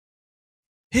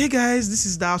Hey guys, this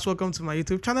is Daps. Welcome to my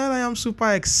YouTube channel. I am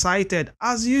super excited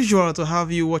as usual to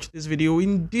have you watch this video.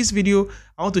 In this video,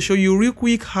 I want to show you real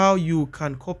quick how you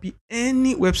can copy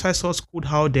any website source code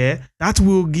out there that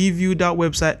will give you that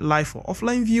website live for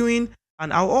offline viewing.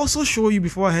 And I'll also show you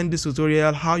before I end this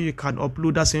tutorial how you can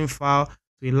upload that same file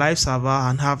to a live server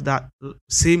and have that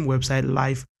same website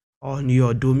live on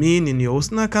your domain in your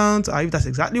hosting account. If that's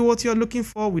exactly what you're looking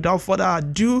for, without further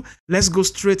ado, let's go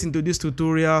straight into these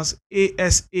tutorials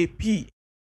ASAP.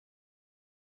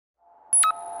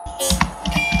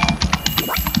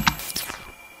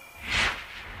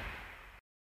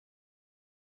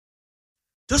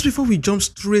 Just before we jump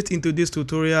straight into this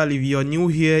tutorial, if you're new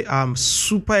here, I'm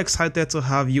super excited to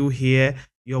have you here.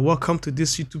 You're welcome to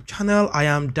this YouTube channel. I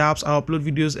am Daps. I upload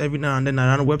videos every now and then.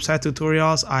 I run website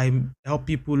tutorials. I help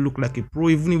people look like a pro,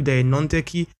 even if they're a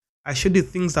non-techie. I show the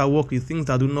things that work, the things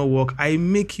that do not work. I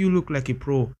make you look like a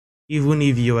pro, even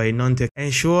if you're a non-tech.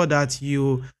 Ensure that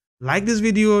you like this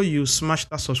video, you smash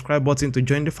that subscribe button to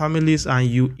join the families, and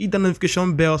you hit the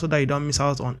notification bell so that you don't miss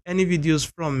out on any videos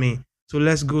from me. So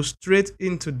let's go straight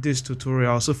into this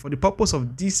tutorial. So for the purpose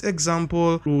of this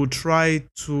example, we'll try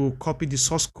to copy the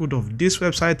source code of this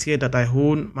website here that I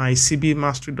own, my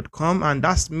cbmastery.com, and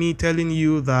that's me telling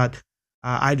you that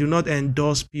I do not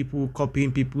endorse people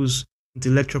copying people's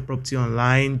intellectual property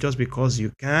online just because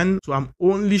you can. So I'm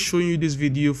only showing you this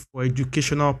video for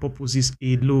educational purposes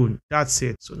alone. That's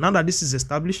it. So now that this is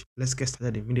established, let's get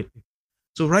started immediately.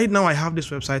 So right now I have this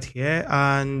website here,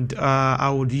 and I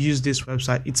would use this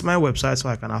website. It's my website, so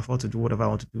I can afford to do whatever I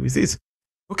want to do with it.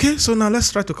 Okay, so now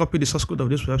let's try to copy the source code of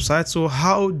this website. So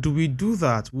how do we do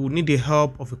that? We'll need the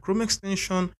help of a Chrome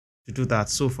extension to do that.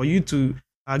 So for you to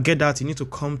get that, you need to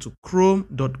come to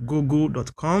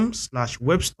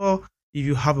chrome.google.com/webstore. If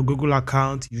you have a Google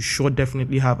account, you should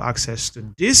definitely have access to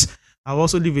this. I'll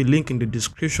also leave a link in the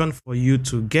description for you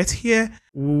to get here.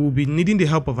 We'll be needing the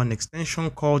help of an extension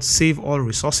called Save All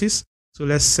Resources. So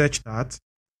let's search that.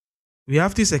 We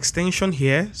have this extension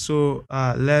here. So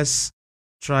let's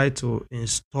try to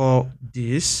install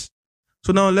this.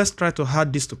 So now let's try to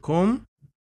add this to Chrome.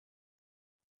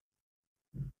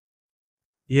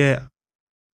 Yeah.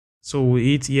 So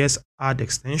we hit yes, add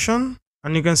extension.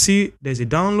 And you can see there's a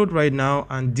download right now,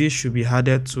 and this should be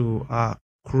added to our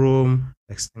Chrome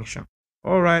extension.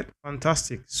 All right,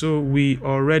 fantastic. So we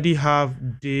already have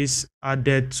this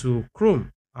added to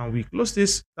Chrome, and we close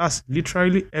this. That's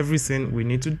literally everything we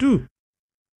need to do.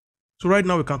 So right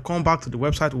now we can come back to the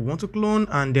website we want to clone,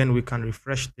 and then we can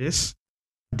refresh this.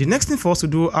 The next thing for us to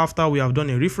do after we have done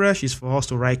a refresh is for us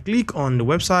to right click on the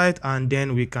website, and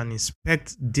then we can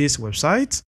inspect this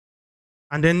website.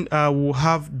 And then we'll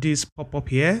have this pop up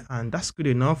here, and that's good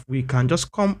enough. We can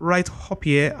just come right up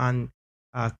here and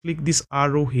click this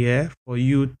arrow here for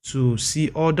you to see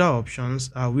other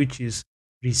options, which is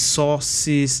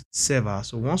resources server.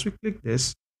 So once we click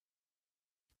this,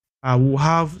 we'll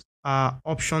have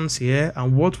options here,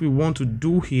 and what we want to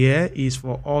do here is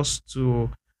for us to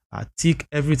tick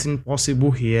everything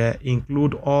possible here,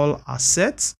 include all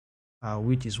assets,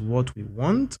 which is what we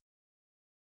want.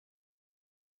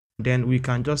 Then we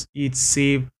can just hit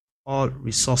save all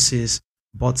resources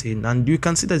button, and you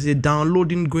can see there's a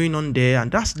downloading going on there, and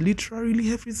that's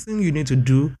literally everything you need to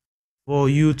do for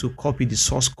you to copy the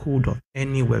source code of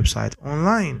any website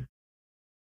online.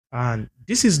 And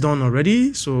this is done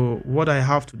already. So what I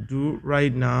have to do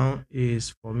right now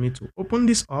is for me to open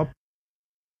this up,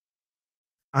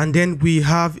 and then we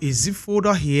have a zip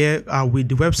folder here with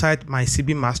the website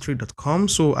mycbmastery.com.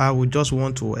 So I would just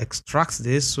want to extract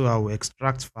this. So I will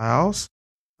extract files,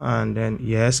 and then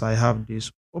yes, I have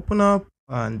this open up,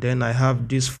 and then I have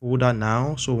this folder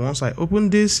now. So once I open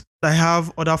this, I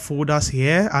have other folders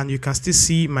here, and you can still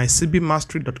see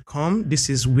mycbmastery.com. This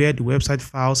is where the website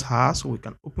files are. So we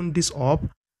can open this up,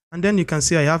 and then you can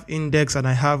see I have index, and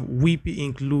I have WP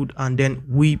include, and then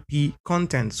WP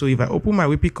content. So if I open my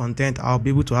WP content, I'll be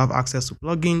able to have access to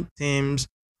plugin, themes,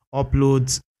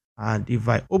 uploads. And if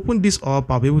I open this up,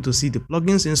 I'll be able to see the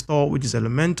plugins install, which is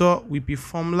Elementor, WP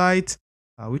Formlight,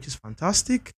 which is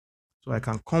fantastic. So I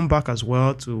can come back as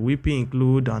well to WP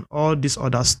include and all this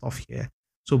other stuff here.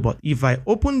 So, but if I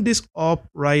open this up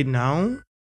right now,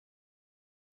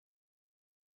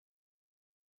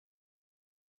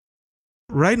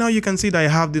 you can see that I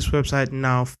have this website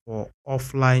now for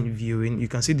offline viewing. You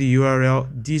can see the URL.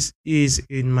 This is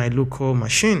in my local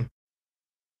machine.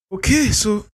 Okay,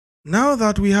 so now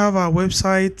that we have our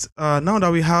website, now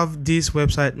that we have this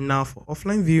website now for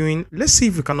offline viewing, let's see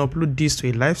if we can upload this to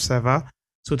a live server.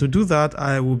 So to do that,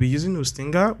 I will be using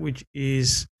Hostinger, which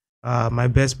is my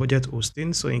best budget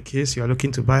hosting. So in case you're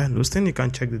looking to buy an hosting, you can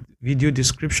check the video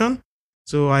description.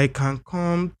 So I can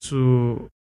come to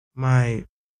my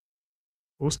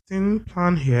hosting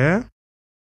plan here.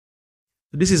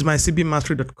 So this is my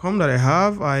cbmastery.com that I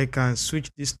have. I can switch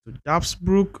this to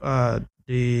Dapsbrook,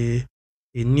 a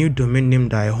new domain name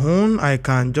that I own. I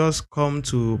can just come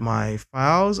to my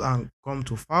files and come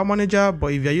to file manager.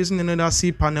 But if you're using another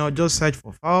cPanel, just search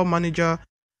for file manager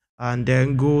and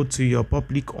then go to your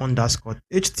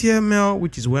public_html,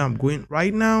 which is where I'm going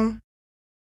right now.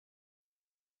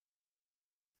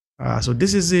 So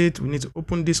this is it. We need to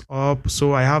open this up.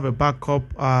 So I have a backup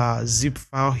zip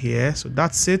file here. So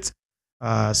that's it.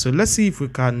 So let's see if we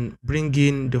can bring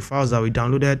in the files that we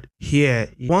downloaded here.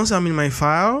 Once I'm in my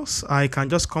files, I can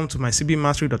just come to my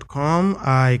cbmastery.com.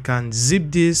 I can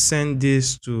zip this, send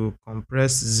this to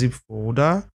compressed zip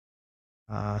folder.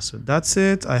 So that's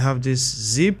it. I have this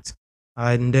zipped,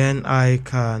 and then I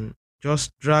can just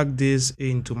drag this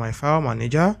into my file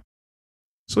manager.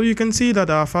 So you can see that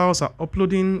our files are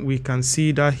uploading. We can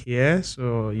see that here.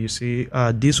 So you see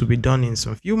this will be done in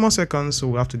some few more seconds. So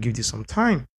we have to give this some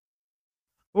time.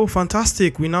 Oh,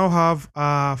 fantastic. We now have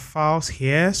our files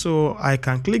here. So I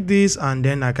can click this and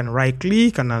then I can right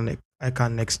click and then I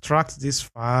can extract this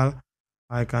file.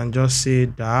 I can just say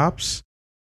Daps.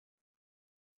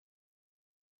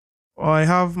 I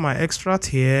have my extract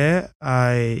here.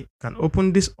 I can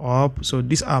open this up. So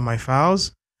these are my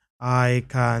files. I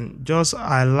can just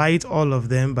highlight all of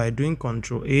them by doing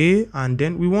Ctrl A, and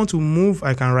then we want to move.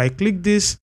 I can right click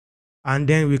this and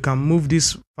then we can move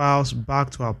these files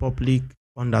back to our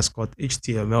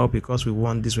public_html because we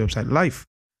want this website live.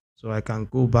 So I can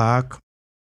go back.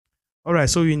 All right,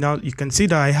 so you can see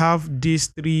that I have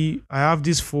these I have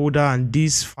this folder and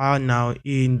this file now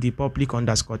in the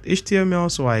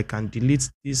public_html. So I can delete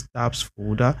this tabs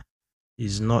folder.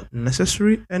 Is not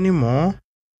necessary anymore.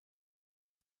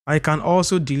 I can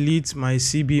also delete my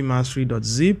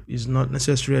cbmastery.zip. Is not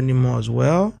necessary anymore as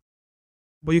well.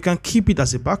 But you can keep it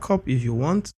as a backup if you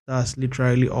want. That's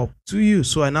literally up to you.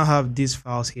 So I now have these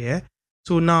files here.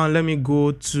 So now let me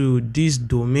go to this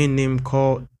domain name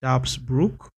called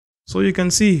Dapsbrook. So you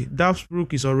can see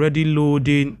Dapsbrook is already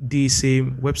loading the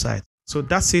same website. So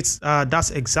that's it. That's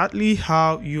exactly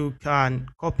how you can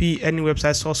copy any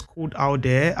website source code out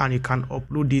there and you can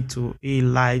upload it to a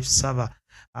live server.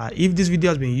 If this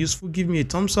video has been useful, give me a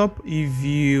thumbs up. If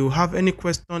you have any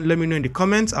question, let me know in the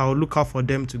comments. I'll look out for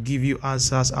them to give you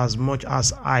answers as much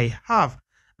as I have.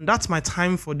 And that's my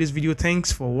time for this video.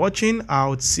 Thanks for watching.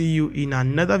 I'll see you in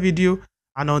another video.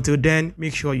 And until then,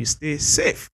 make sure you stay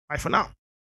safe. Bye for now.